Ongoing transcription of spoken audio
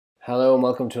Hello and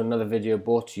welcome to another video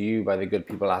brought to you by the good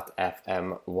people at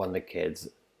FM Wonderkids.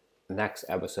 Next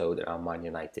episode in our Man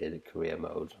United career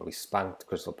mode. We spanked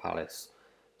Crystal Palace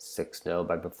 6-0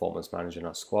 by performance managing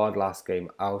our squad. Last game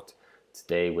out.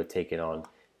 Today we're taking on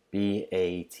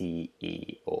BATE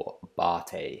or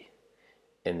Bate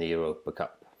in the Europa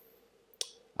Cup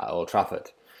at Old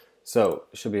Trafford. So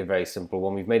it should be a very simple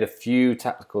one. We've made a few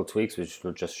tactical tweaks which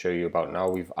we'll just show you about now.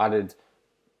 We've added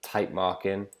tight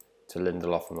marking to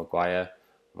Lindelof and Maguire.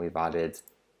 We've added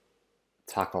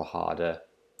tackle harder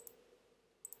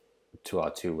to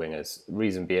our two wingers.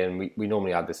 Reason being, we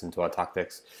normally add this into our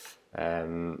tactics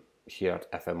here at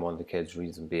FM20.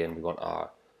 Reason being, we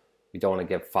don't want to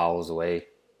give fouls away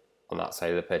on that side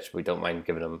of the pitch. We don't mind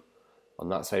giving them on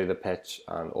that side of the pitch,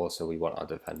 and also we want our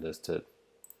defenders to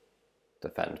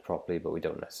defend properly, but we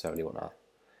don't necessarily want our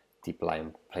deep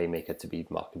line playmaker to be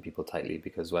marking people tightly,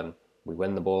 because when we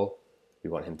win the ball, we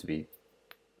want him to be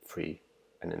free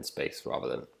and in space rather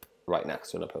than right next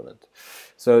to an opponent.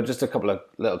 So just a couple of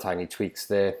little tiny tweaks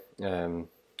there.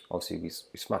 Obviously, we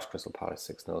smashed Crystal Palace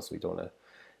 6-0, so we don't want to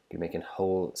be making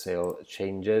wholesale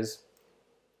changes.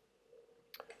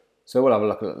 So we'll have a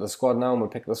look at the squad now and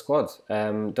we'll pick the squad.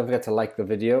 Don't forget to like the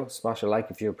video. Smash a like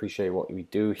if you appreciate what we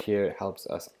do here. It helps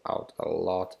us out a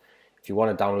lot. If you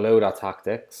want to download our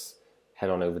tactics, head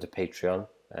on over to Patreon.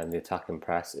 The attack and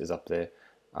press is up there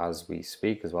as we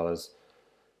speak, as well as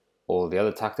all the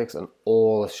other tactics and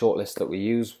all the shortlists that we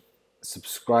use.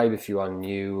 Subscribe if you are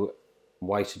new.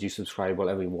 Why should you subscribe? Well,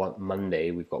 every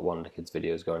Monday we've got Wonderkids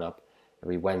videos going up.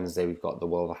 Every Wednesday we've got the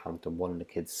Wolverhampton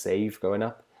Wonderkids save going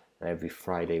up. And every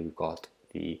Friday we've got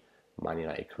the Man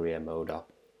United career mode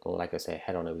up. And like I say,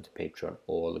 head on over to Patreon.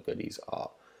 All the goodies are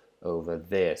over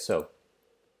there. So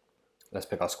let's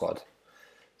pick our squad.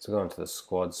 So go onto the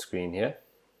squad screen here.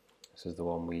 This is the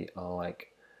one we like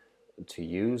to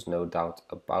use, no doubt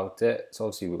about it. So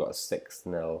obviously we've got a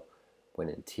 6-0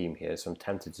 winning team here, so I'm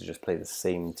tempted to just play the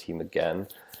same team again,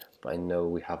 but I know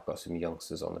we have got some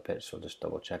youngsters on the pitch, so I'll just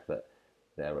double check that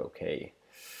they're okay.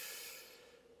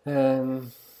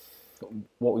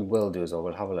 What we will do is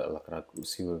we'll have a little look at our group,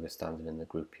 see where we're standing in the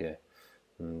group here.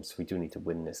 So we do need to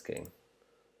win this game.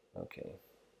 Okay.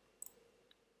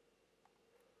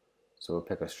 So we'll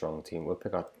pick a strong team. We'll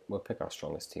pick our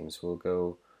strongest team. So we'll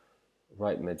go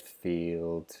right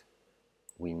midfield.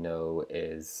 We know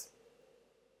is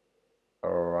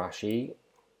Arashi.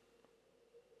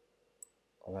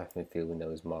 Left midfield we know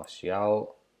is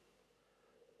Martial.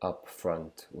 Up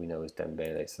front we know is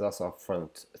Dembele. So that's our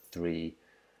front three.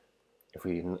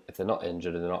 If they're not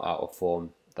injured and they're not out of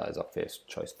form, that is our first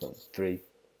choice front three.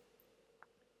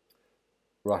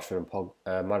 Rashford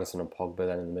and Maddison and Pogba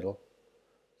then in the middle.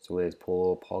 So where's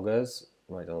Paul Poggers?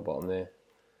 Right on the bottom there.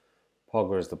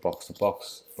 Pogba is the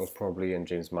box-to-box, most probably, and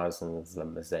James Maddison is the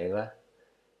Mazzela,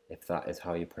 if that is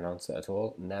how you pronounce it at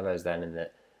all. Neves then in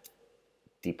the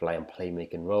deep line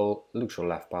playmaking role. Luke Shaw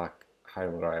left back,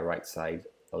 Harry Maguire right side,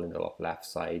 Lindelof left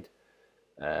side.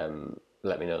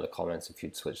 Let me know in the comments if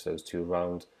you'd switch those two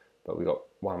around. But we got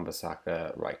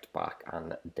Wan-Bissaka right back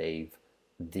and Dave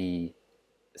the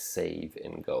Save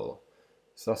in goal.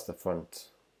 So that's the front.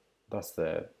 That's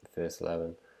the first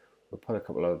 11. We'll put a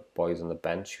couple of boys on the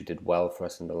bench who did well for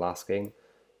us in the last game.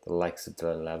 The likes of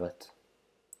Dylan Levitt.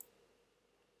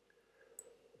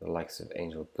 The likes of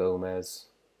Angel Gomez.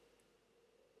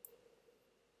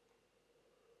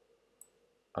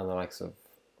 And the likes of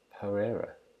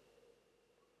Pereira.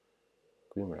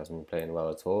 Greenwood hasn't been playing well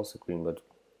at all, so Greenwood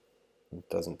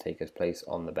doesn't take his place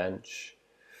on the bench.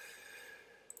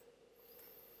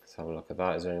 Let's have a look at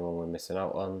that. Is there anyone we're missing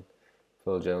out on?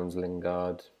 Phil Jones,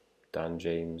 Lingard, Dan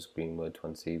James, Greenwood,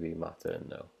 Twansibi, Mata,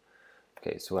 no.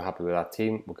 Okay, so we're happy with that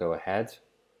team. We'll go ahead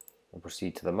and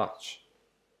proceed to the match.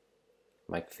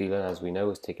 Mike Phelan, as we know,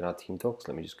 is taking our team talks.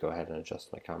 Let me just go ahead and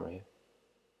adjust my camera here.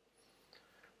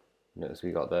 Notice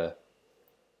we got the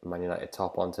Man United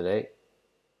top on today.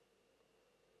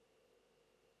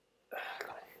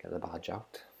 Get the badge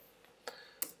out.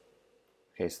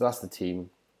 Okay, so that's the team.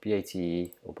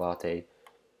 BATE or Bate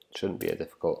shouldn't be a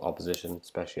difficult opposition,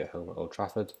 especially at home at Old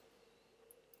Trafford.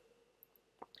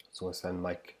 So we'll send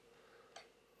Mike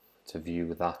to view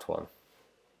with that one.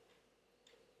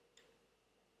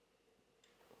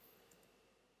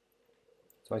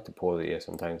 So I like to pause it here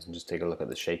sometimes and just take a look at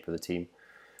the shape of the team.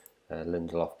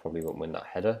 Lindelof probably won't win that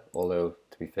header, although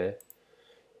to be fair,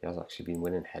 he has actually been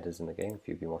winning headers in the game if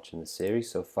you've been watching the series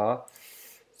so far.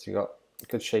 So you got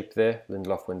good shape there.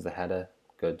 Lindelof wins the header.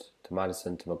 Good. To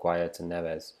Maddison, to Maguire, to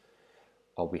Neves.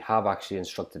 Oh, we have actually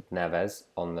instructed Neves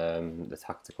on the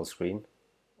tactical screen.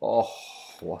 Oh,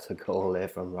 what a goal there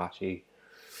from Rashi.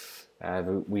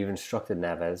 We've instructed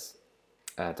Neves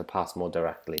to pass more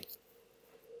directly.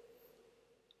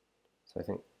 So I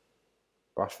think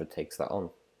Rashford takes that on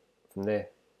from there.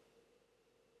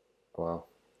 Well,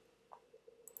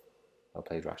 I'll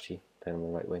play Rashi, playing on the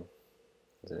right wing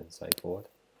as an inside forward.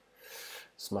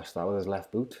 Smash that with his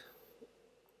left boot.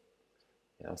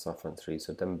 Yeah, that's our front three.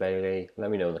 So Dembele, let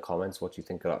me know in the comments what you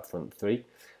think of that front three.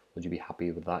 Would you be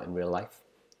happy with that in real life?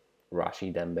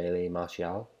 Rashi, Dembele,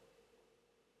 Martial.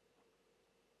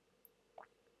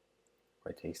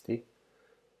 Quite tasty.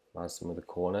 Madison with a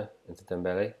corner into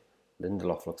Dembele.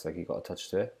 Lindelof looks like he got a touch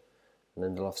to it.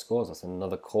 Lindelof scores. That's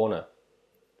another corner.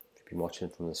 If you've been watching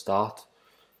from the start,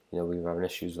 you know we were having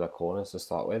issues with our corners to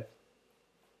start with.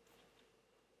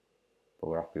 But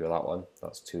we're happy with that one.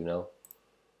 That's 2-0.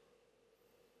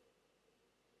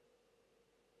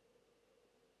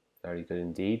 Very good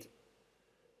indeed.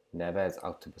 Neves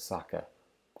out to Bissaka.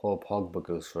 Paul Pogba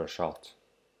goes for a shot.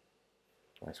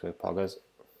 Nice way, Poggers.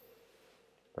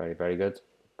 Very, very good.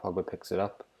 Pogba picks it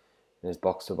up in his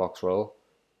box-to-box roll.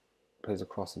 Plays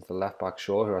across into the left-back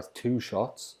Shaw, who has 2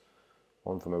 shots.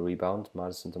 One from a rebound.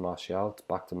 Madison to Martial.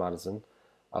 Back to Madison.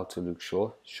 Out to Luke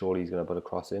Shaw. Surely he's going to put a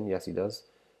cross in. Yes, he does.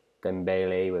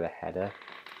 Dembele with a header.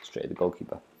 Straight at the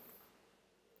goalkeeper.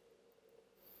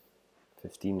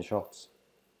 15 shots.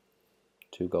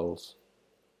 2 goals.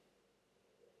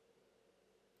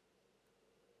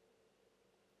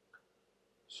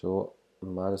 Shaw,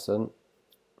 Madison.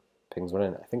 Pings one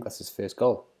in. I think that's his first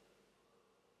goal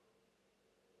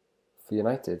for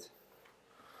United.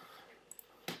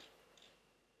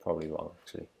 Probably wrong,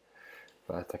 actually.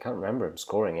 But I can't remember him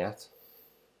scoring yet.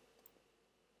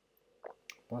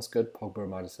 That's good. Pogba,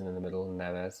 Madison in the middle, and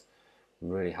Neves.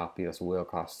 Really happy. That's a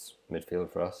world-class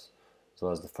midfield for us. As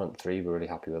well as the front three, we're really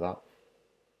happy with that.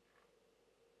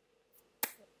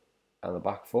 And the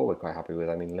back four, we're quite happy with.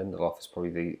 I mean, Lindelof is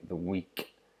probably the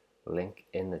weak link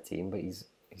in the team, but he's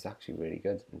actually really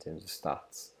good in terms of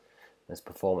stats. And his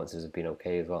performances have been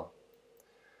okay as well.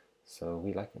 So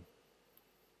we like him.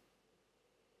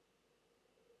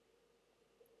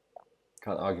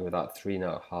 Can't argue with that.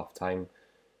 3-0 at half time.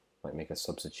 Might make a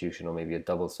substitution or maybe a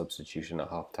double substitution at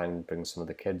half time. Bring some of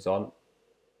the kids on.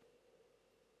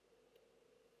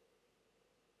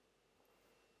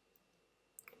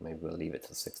 Maybe we'll leave it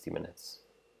till 60 minutes.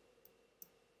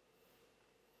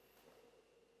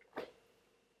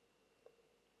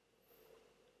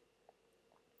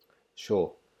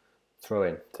 Sure. Throw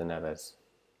in to Neves.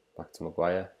 Back to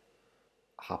Maguire.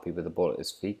 Happy with the ball at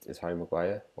his feet is Harry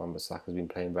Maguire. Wan-Bissaka has been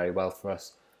playing very well for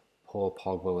us. Paul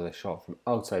Pogba with a shot from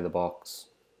outside the box.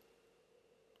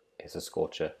 It's a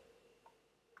scorcher.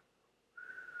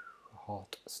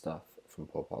 Hot stuff from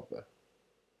Paul Pogba.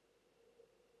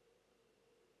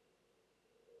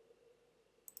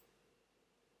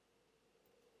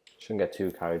 Shouldn't get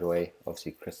too carried away.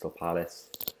 Obviously Crystal Palace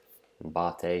and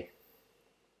Bate.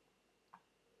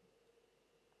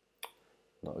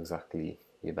 Not exactly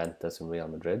Juventus and Real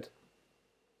Madrid.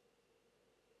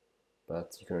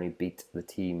 But you can only beat the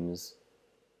teams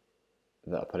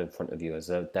that are put in front of you. As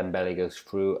Dembele goes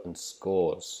through and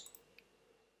scores.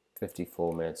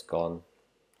 54 minutes gone.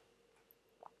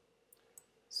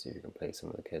 Let's see if we can play some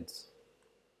of the kids.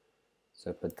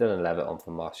 So put Dylan Levitt on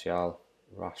for Martial.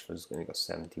 Rashford's only got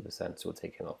 70%, so we'll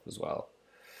take him off as well.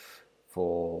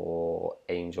 For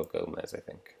Angel Gomez, I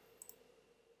think.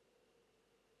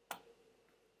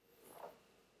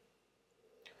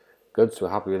 Good, so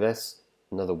we're happy with this.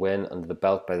 Another win under the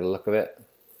belt by the look of it.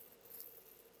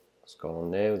 What's going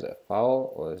on there? Was it a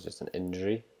foul or was it just an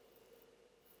injury?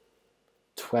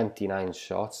 29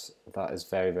 shots. That is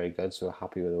very, very good. So we're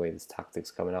happy with the way this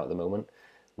tactic's coming out at the moment.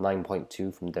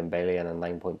 9.2 from Dembele and a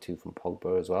 9.2 from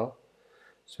Pogba as well.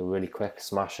 So really quick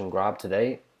smash and grab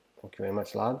today. Thank you very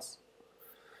much, lads.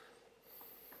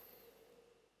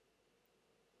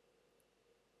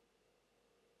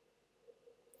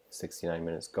 .69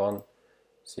 minutes gone.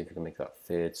 See if we can make that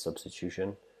third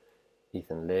substitution.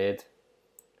 Ethan Laird.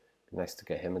 Be nice to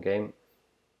get him a game.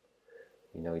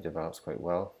 We know he develops quite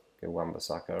well. Give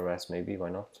Wan-Bissaka a rest maybe,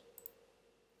 why not?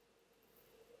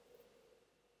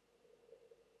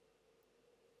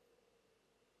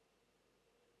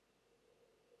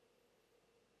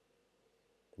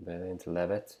 Dembele into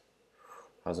Levitt.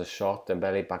 Has a shot.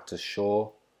 Dembele back to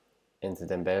Shaw. Into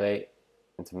Dembele.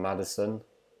 Into Madison.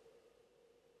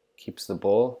 Keeps the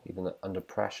ball, even under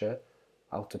pressure.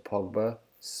 Out to Pogba.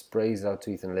 Sprays out to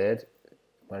Ethan Laird.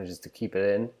 Manages to keep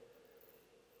it in.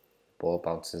 Ball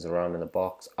bounces around in the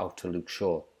box. Out to Luke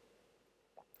Shaw.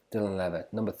 Dylan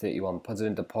Levitt, number 31. Puts it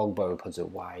into Pogba, who puts it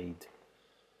wide.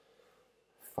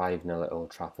 5-0 at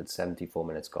Old Trafford. 74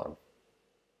 minutes gone.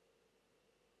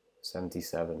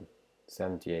 77,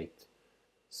 78,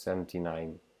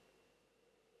 79,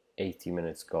 80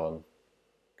 minutes gone.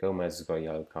 Gomez has got a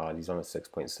yellow card. He's on a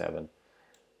 6.7.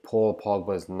 Paul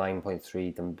Pogba's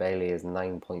 9.3. Dembele is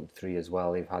 9.3 as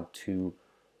well. They've had 2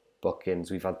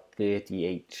 bookings. We've had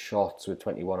 38 shots with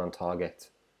 21 on target.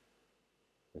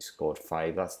 We scored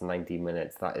 5. That's 90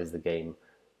 minutes. That is the game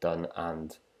done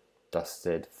and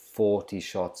dusted. 40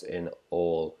 shots in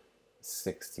all.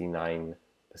 69%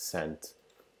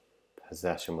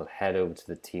 possession. We'll head over to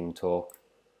the team talk.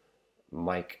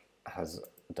 Mike has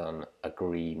done a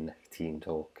green team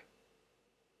talk,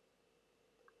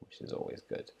 which is always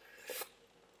good.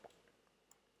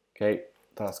 Okay,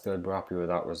 that's good. We're happy with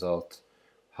that result.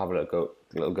 Have a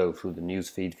little go through the news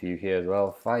feed for you here as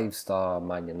well. 5-star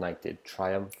Man United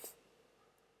triumph.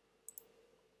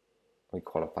 We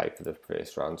qualified for the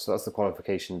first round, so that's the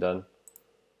qualification done.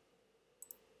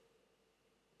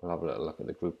 We'll have a little look at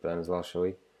the group then as well, shall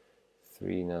we?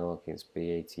 3-0 against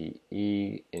BATE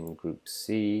in Group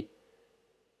C.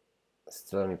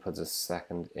 Still only puts us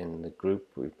second in the group.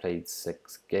 We've played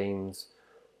 6 games.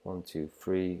 1, 2,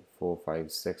 3, 4,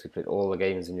 5, 6. We played all the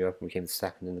games in Europe and we came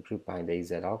second in the group behind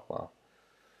AZ Alkmaar.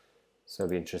 So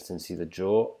it'll be interesting to see the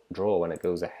draw when it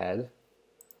goes ahead.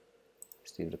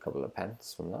 Received a couple of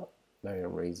pence from that.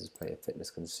 Marion raises player fitness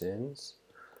concerns.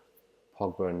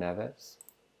 Pogba and Neves.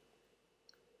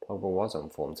 Pogba was on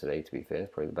form today, to be fair.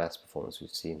 Probably the best performance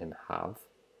we've seen him have.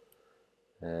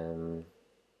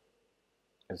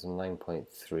 It's a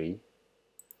 9.3.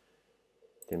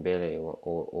 Dembele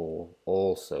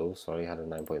also had a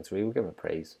 9.3. We'll give him a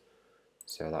praise.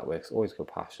 See how that works. Always go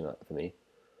passionate for me.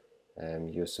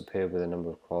 You're superb with a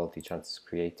number of quality chances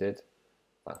created.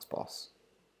 Thanks, boss.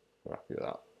 We're happy with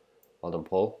that. Well done,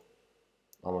 Paul.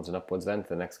 Onwards and upwards then to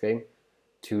the next game.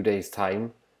 2 days'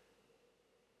 time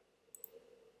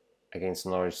against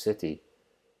Norwich City.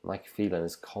 Mike Phelan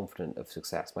is confident of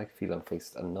success. Mike Phelan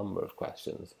faced a number of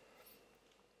questions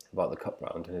about the cup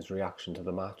round and his reaction to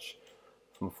the match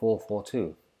from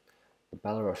 442. The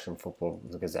Belarusian Football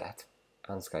Gazette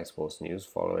and Sky Sports News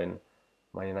following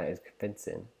Man United's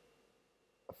convincing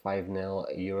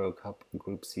 5-0 Euro Cup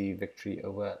Group C victory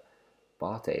over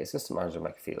BATE. Assistant manager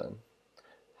Mike Phelan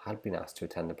had been asked to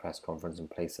attend the press conference in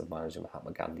place of manager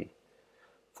Mahatma Gandhi.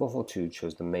 442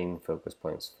 chose the main focus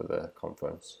points for the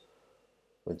conference,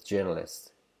 with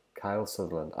journalist Kyle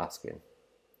Sutherland asking,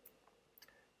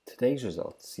 "Today's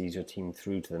result sees your team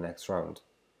through to the next round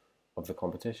of the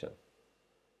competition,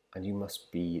 and you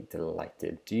must be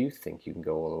delighted. Do you think you can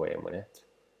go all the way and win it?"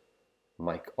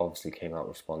 Mike obviously came out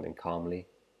responding calmly,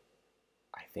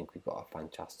 "I think we've got a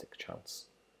fantastic chance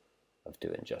of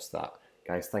doing just that."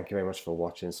 Guys, thank you very much for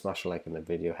watching. Smash a like in the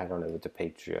video. Head on over to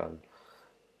Patreon.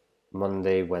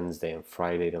 Monday, Wednesday and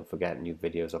Friday. Don't forget, new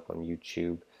videos up on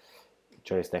YouTube.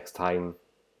 Join us next time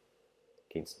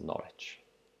against Norwich.